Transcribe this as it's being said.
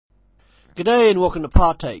G'day and welcome to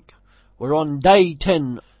Partake. We're on day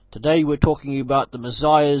 10. Today we're talking about the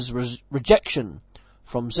Messiah's rejection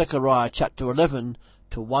from Zechariah chapter 11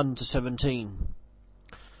 to 1 to 17.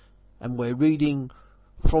 And we're reading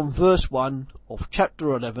from verse 1 of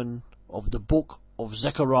chapter 11 of the book of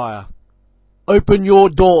Zechariah. Open your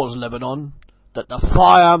doors, Lebanon, that the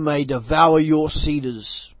fire may devour your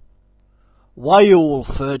cedars. Wail,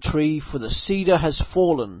 fir tree, for the cedar has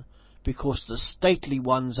fallen, because the stately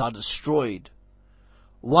ones are destroyed.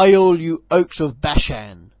 Wail, you oaks of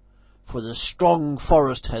Bashan, for the strong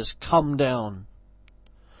forest has come down.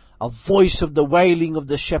 A voice of the wailing of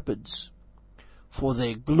the shepherds, for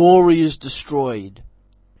their glory is destroyed.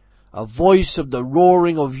 A voice of the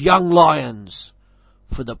roaring of young lions,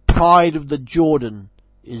 for the pride of the Jordan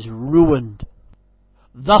is ruined.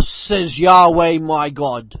 Thus says Yahweh my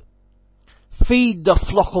God, feed the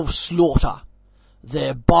flock of slaughter.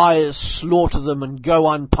 Their buyers slaughter them and go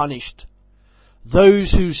unpunished.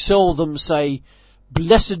 Those who sell them say,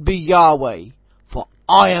 blessed be Yahweh, for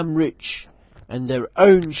I am rich, and their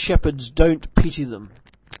own shepherds don't pity them.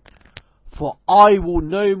 For I will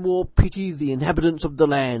no more pity the inhabitants of the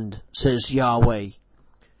land, says Yahweh.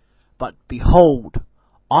 But behold,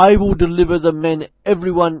 I will deliver the men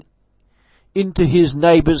everyone into his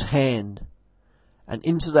neighbour's hand, and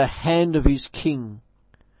into the hand of his king.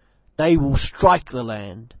 They will strike the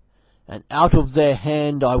land, and out of their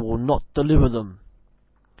hand I will not deliver them.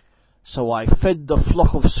 So I fed the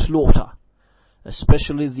flock of slaughter,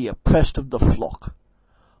 especially the oppressed of the flock.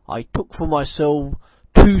 I took for myself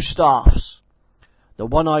 2 staffs, the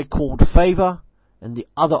one I called favour, and the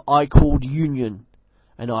other I called union,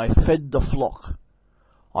 and I fed the flock.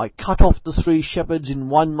 I cut off the 3 shepherds in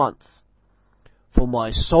 1 month, for my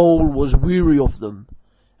soul was weary of them,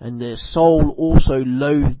 and their soul also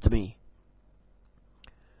loathed me.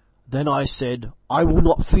 Then I said, I will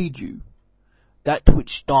not feed you. That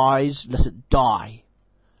which dies, let it die,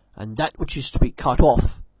 and that which is to be cut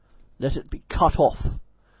off, let it be cut off,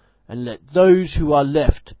 and let those who are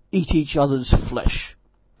left eat each other's flesh.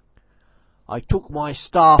 I took my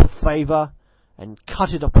staff favour and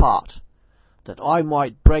cut it apart, that I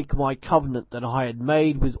might break my covenant that I had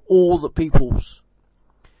made with all the peoples.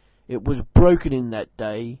 It was broken in that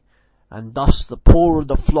day, and thus the poor of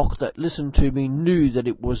the flock that listened to me knew that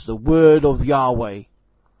it was the word of Yahweh.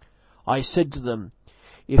 I said to them,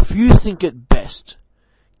 if you think it best,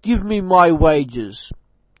 give me my wages,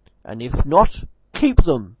 and if not, keep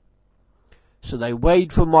them. So they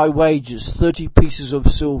weighed for my wages 30 pieces of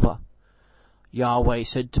silver. Yahweh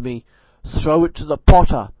said to me, throw it to the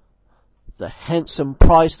potter, the handsome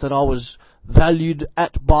price that I was valued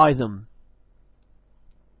at by them.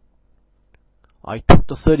 I took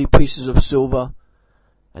the 30 pieces of silver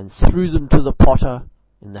and threw them to the potter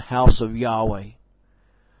in the house of Yahweh.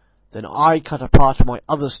 Then I cut apart my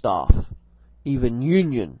other staff, even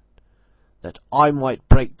union, that I might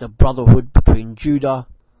break the brotherhood between Judah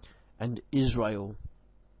and Israel.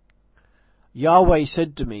 Yahweh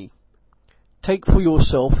said to me, take for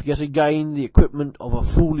yourself yet again the equipment of a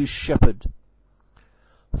foolish shepherd.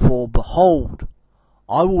 For behold,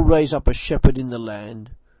 I will raise up a shepherd in the land,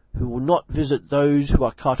 who will not visit those who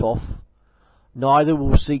are cut off, neither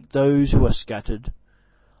will seek those who are scattered,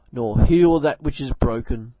 nor heal that which is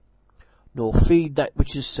broken, nor feed that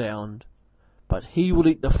which is sound, but he will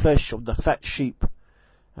eat the flesh of the fat sheep,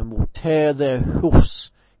 and will tear their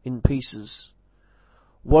hoofs in pieces.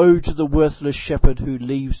 Woe to the worthless shepherd who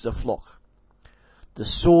leaves the flock. The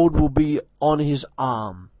sword will be on his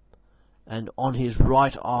arm, and on his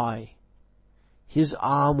right eye. His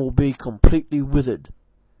arm will be completely withered,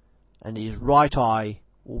 and his right eye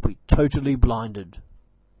will be totally blinded.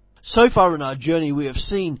 So far in our journey we have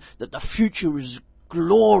seen that the future is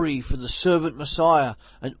glory for the servant Messiah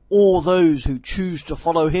and all those who choose to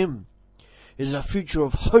follow him. It is a future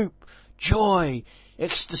of hope, joy,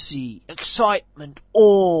 ecstasy, excitement,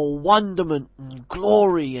 awe, wonderment, and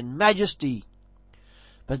glory and majesty.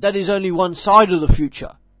 But that is only one side of the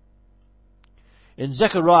future. In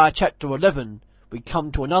Zechariah chapter 11 we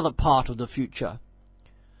come to another part of the future.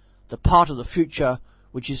 The part of the future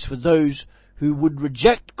which is for those who would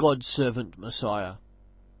reject God's servant Messiah.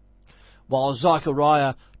 While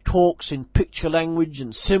Zechariah talks in picture language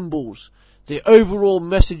and symbols, the overall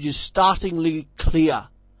message is startlingly clear,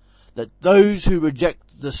 that those who reject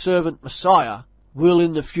the servant Messiah will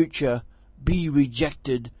in the future be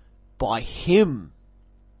rejected by him.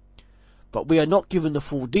 But we are not given the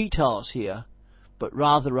full details here, but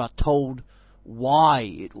rather are told why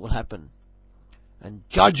it will happen. And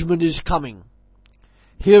judgment is coming.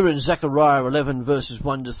 Here in Zechariah 11 verses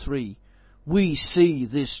 1 to 3, we see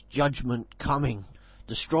this judgment coming.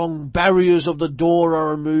 The strong barriers of the door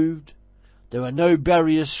are removed. There are no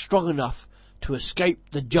barriers strong enough to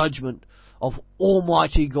escape the judgment of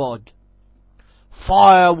Almighty God.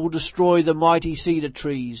 Fire will destroy the mighty cedar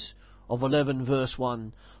trees of 11 verse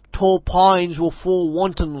 1. Tall pines will fall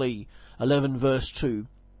wantonly, 11 verse 2.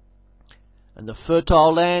 And the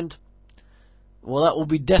fertile land, well, that will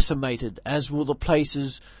be decimated, as will the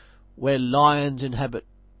places where lions inhabit,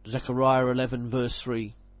 Zechariah 11 verse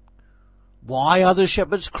 3. Why are the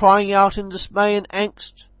shepherds crying out in dismay and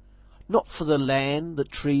angst? Not for the land, the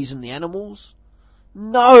trees and the animals.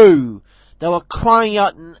 No! They were crying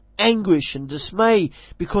out in anguish and dismay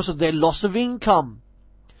because of their loss of income.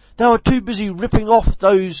 They were too busy ripping off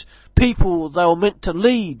those people they were meant to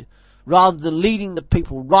lead, rather than leading the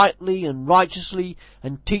people rightly and righteously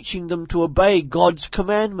and teaching them to obey God's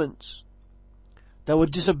commandments. They were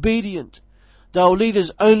disobedient. They were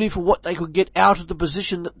leaders only for what they could get out of the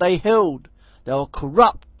position that they held. They were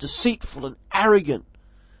corrupt, deceitful and arrogant.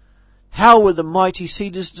 How were the mighty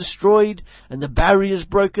cedars destroyed and the barriers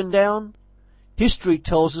broken down? History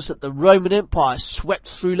tells us that the Roman Empire swept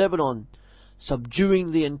through Lebanon,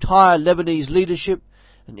 subduing the entire Lebanese leadership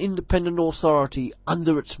and independent authority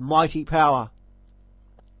under its mighty power.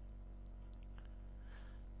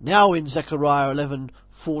 Now in Zechariah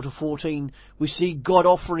 11:4-14, we see God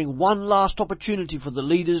offering one last opportunity for the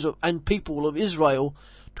leaders and people of Israel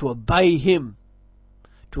to obey Him,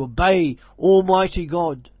 to obey Almighty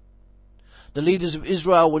God. The leaders of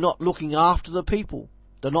Israel were not looking after the people.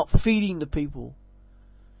 They're not feeding the people,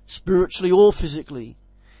 spiritually or physically.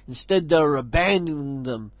 Instead, they were abandoning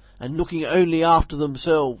them and looking only after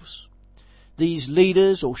themselves. These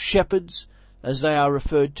leaders, or shepherds, as they are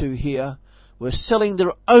referred to here, were selling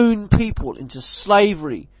their own people into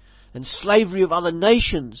slavery and slavery of other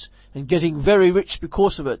nations and getting very rich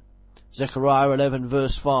because of it. Zechariah 11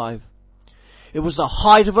 verse 5. It was the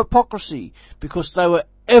height of hypocrisy because they were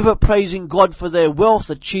ever praising God for their wealth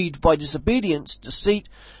achieved by disobedience, deceit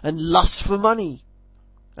and lust for money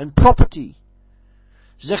and property.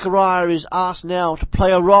 Zechariah is asked now to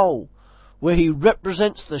play a role where he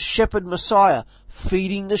represents the shepherd Messiah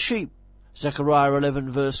feeding the sheep. Zechariah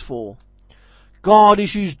 11 verse 4. God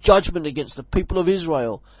issues judgment against the people of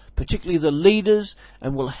Israel, particularly the leaders,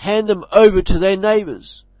 and will hand them over to their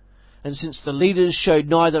neighbours. And since the leaders showed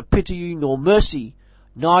neither pity nor mercy,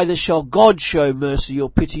 neither shall God show mercy or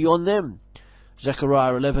pity on them.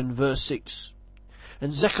 Zechariah 11 verse 6.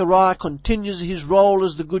 And Zechariah continues his role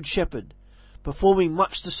as the good shepherd, performing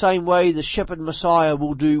much the same way the shepherd Messiah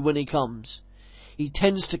will do when he comes. He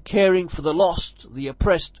tends to caring for the lost, the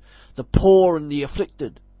oppressed, the poor and the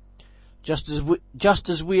afflicted, just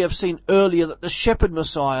as we have seen earlier that the shepherd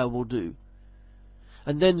Messiah will do.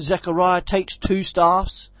 And then Zechariah takes two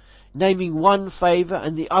staffs, naming one favour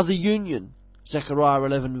and the other union. Zechariah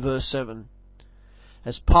 11 verse 7.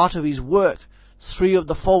 As part of his work, 3 of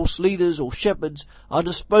the false leaders or shepherds are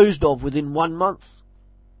disposed of within 1 month.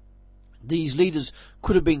 These leaders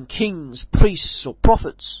could have been kings, priests or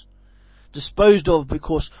prophets, disposed of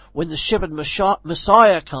because when the shepherd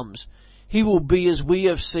Messiah comes, he will be, as we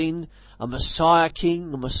have seen, a Messiah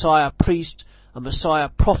king, a Messiah priest, a Messiah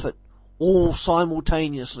prophet, all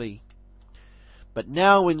simultaneously. But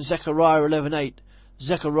now in Zechariah 11:8,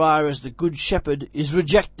 Zechariah as the good shepherd is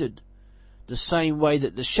rejected, the same way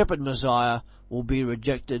that the shepherd Messiah will be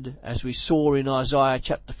rejected, as we saw in Isaiah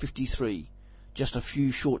chapter 53, just a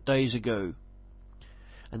few short days ago.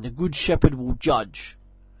 And the good shepherd will judge.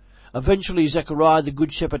 Eventually Zechariah the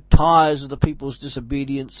good shepherd tires of the people's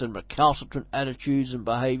disobedience and recalcitrant attitudes and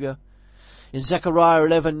behaviour. In Zechariah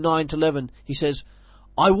 11:9-11 he says,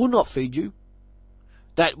 I will not feed you.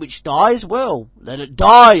 That which dies, well, let it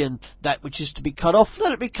die, and that which is to be cut off,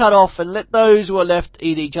 let it be cut off, and let those who are left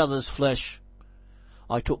eat each other's flesh.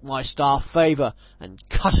 I took my staff favour and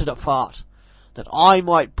cut it apart, that I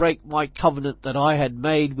might break my covenant that I had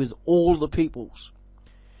made with all the peoples.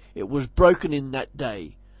 It was broken in that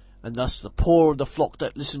day, and thus the poor of the flock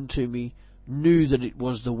that listened to me knew that it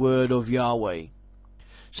was the word of Yahweh.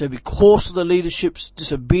 So because of the leadership's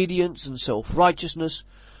disobedience and self-righteousness,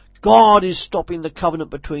 God is stopping the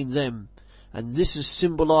covenant between them, and this is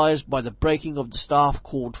symbolized by the breaking of the staff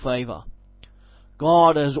called favour.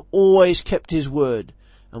 God has always kept his word,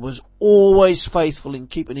 and was always faithful in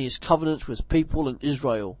keeping his covenants with people and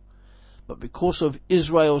Israel. But because of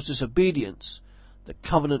Israel's disobedience, the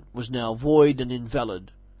covenant was now void and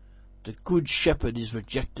invalid. The good shepherd is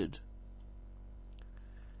rejected.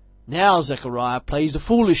 Now Zechariah plays the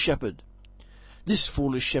foolish shepherd. This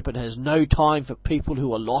foolish shepherd has no time for people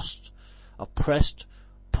who are lost, oppressed,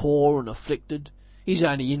 poor and afflicted. He's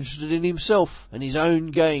only interested in himself and his own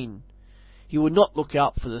gain. He would not look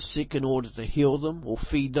out for the sick in order to heal them or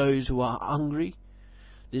feed those who are hungry.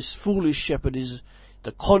 This foolish shepherd is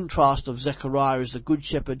the contrast of Zechariah as the good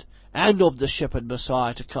shepherd and of the shepherd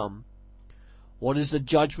Messiah to come. What is the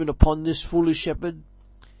judgment upon this foolish shepherd?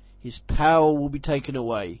 His power will be taken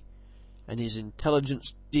away, and his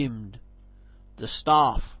intelligence dimmed. The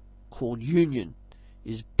staff, called union,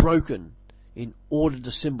 is broken in order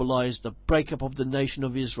to symbolize the breakup of the nation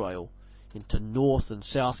of Israel into north and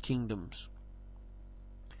south kingdoms.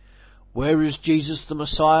 Where is Jesus the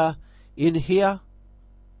Messiah? In here?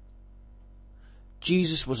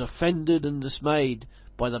 Jesus was offended and dismayed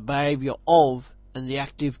by the behavior of and the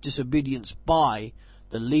active disobedience by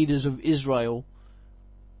the leaders of Israel.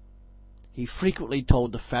 He frequently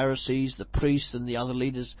told the Pharisees, the priests and the other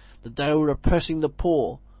leaders that they were oppressing the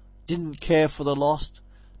poor, didn't care for the lost,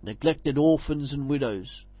 neglected orphans and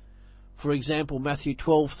widows. For example, Matthew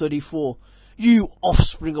 12:34, "You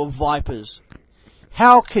offspring of vipers,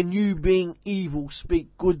 how can you, being evil,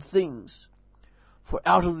 speak good things? For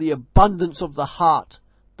out of the abundance of the heart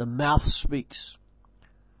the mouth speaks."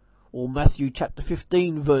 Or Matthew chapter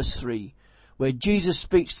 15 verse 3, where Jesus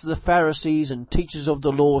speaks to the Pharisees and teachers of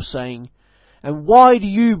the law, saying, "And why do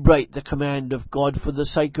you break the command of God for the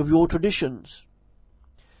sake of your traditions?"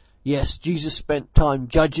 Yes, Jesus spent time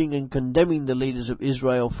judging and condemning the leaders of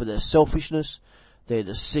Israel for their selfishness, their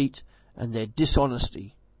deceit, and their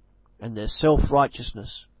dishonesty, and their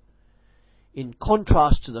self-righteousness. In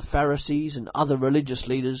contrast to the Pharisees and other religious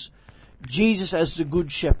leaders, Jesus as the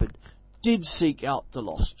Good Shepherd did seek out the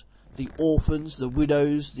lost, the orphans, the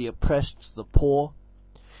widows, the oppressed, the poor.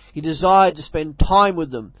 He desired to spend time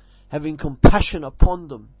with them, having compassion upon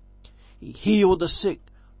them. He healed the sick,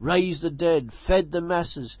 raised the dead, fed the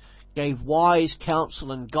masses, gave wise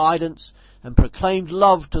counsel and guidance, and proclaimed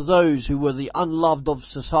love to those who were the unloved of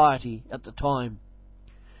society at the time.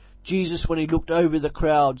 Jesus, when he looked over the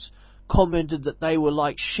crowds, commented that they were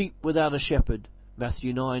like sheep without a shepherd,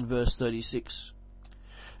 Matthew 9 verse 36.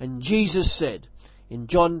 And Jesus said in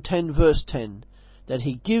John 10 verse 10 that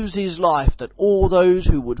he gives his life that all those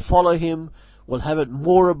who would follow him will have it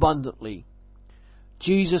more abundantly.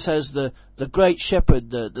 Jesus as the great shepherd,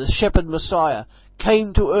 the shepherd Messiah,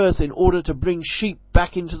 came to earth in order to bring sheep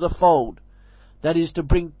back into the fold. That is, to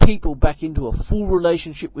bring people back into a full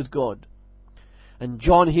relationship with God. And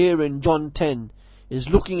John here in John 10 is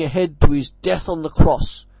looking ahead to his death on the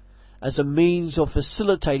cross as a means of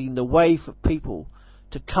facilitating the way for people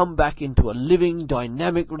to come back into a living,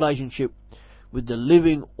 dynamic relationship with the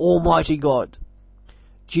living Almighty God.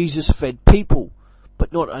 Jesus fed people,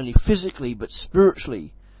 but not only physically but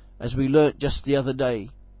spiritually, as we learnt just the other day.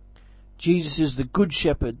 Jesus is the Good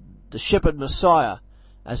Shepherd, the Shepherd Messiah,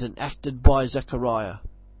 as enacted by Zechariah.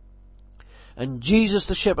 And Jesus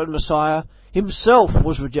the Shepherd Messiah himself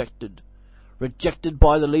was rejected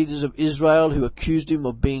by the leaders of Israel who accused him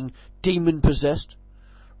of being demon-possessed,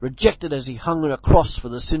 rejected as he hung on a cross for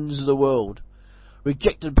the sins of the world,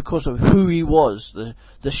 rejected because of who he was,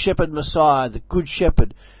 the Shepherd Messiah, the Good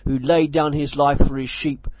Shepherd who laid down his life for his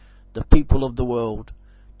sheep, the people of the world.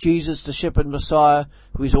 Jesus the Shepherd Messiah,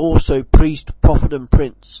 who is also priest, prophet and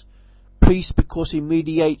prince. Priest because he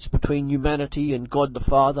mediates between humanity and God the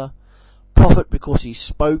Father. Prophet because he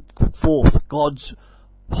spoke forth God's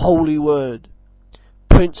holy word.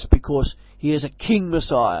 Prince because he is a King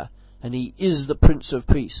Messiah and he is the Prince of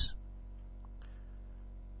Peace.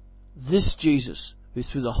 This Jesus, who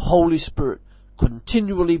through the Holy Spirit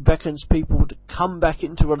continually beckons people to come back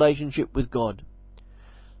into relationship with God.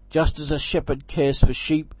 Just as a shepherd cares for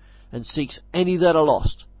sheep and seeks any that are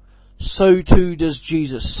lost, so too does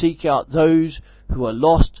Jesus seek out those who are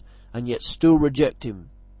lost and yet still reject him.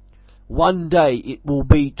 One day it will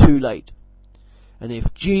be too late. And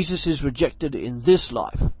if Jesus is rejected in this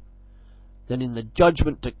life, then in the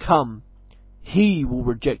judgment to come, he will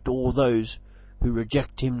reject all those who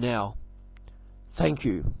reject him now. Thank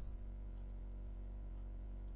you.